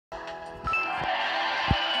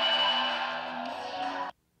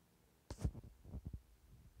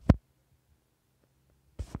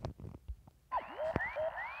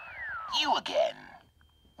You again.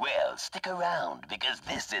 Well, stick around, because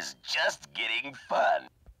this is just getting fun.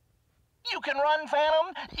 You can run,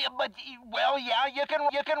 Phantom? Yeah, but, well, yeah, you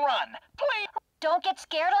can run. Please. Don't get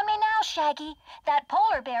scared on me now, Shaggy. That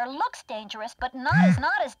polar bear looks dangerous, but not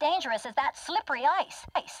as dangerous as that slippery ice.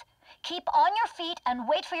 Keep on your feet and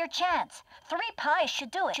wait for your chance. 3 pies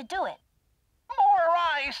should do it. More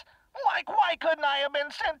ice? Like, why couldn't I have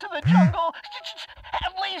been sent to the jungle?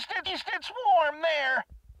 At least it's warm there.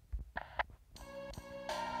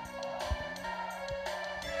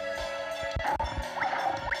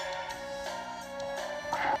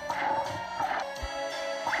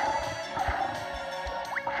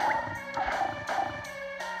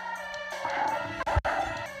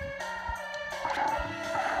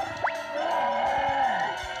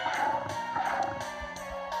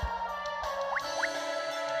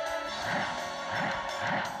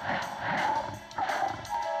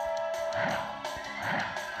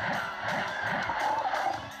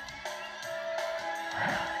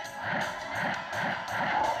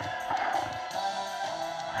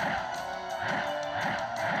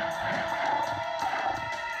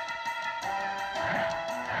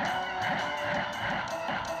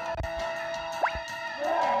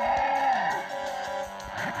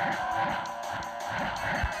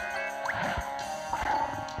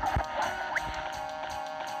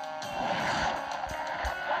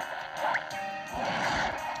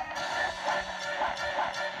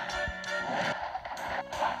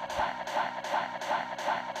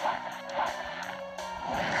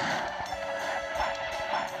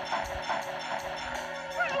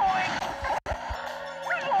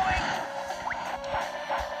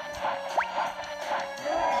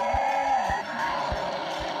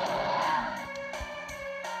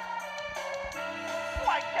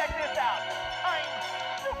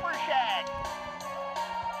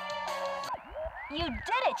 You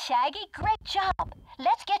did it, Shaggy. Great job.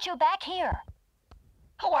 Let's get you back here.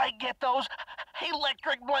 Like, get those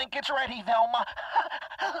electric blankets ready, Velma.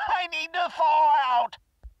 I need to thaw out.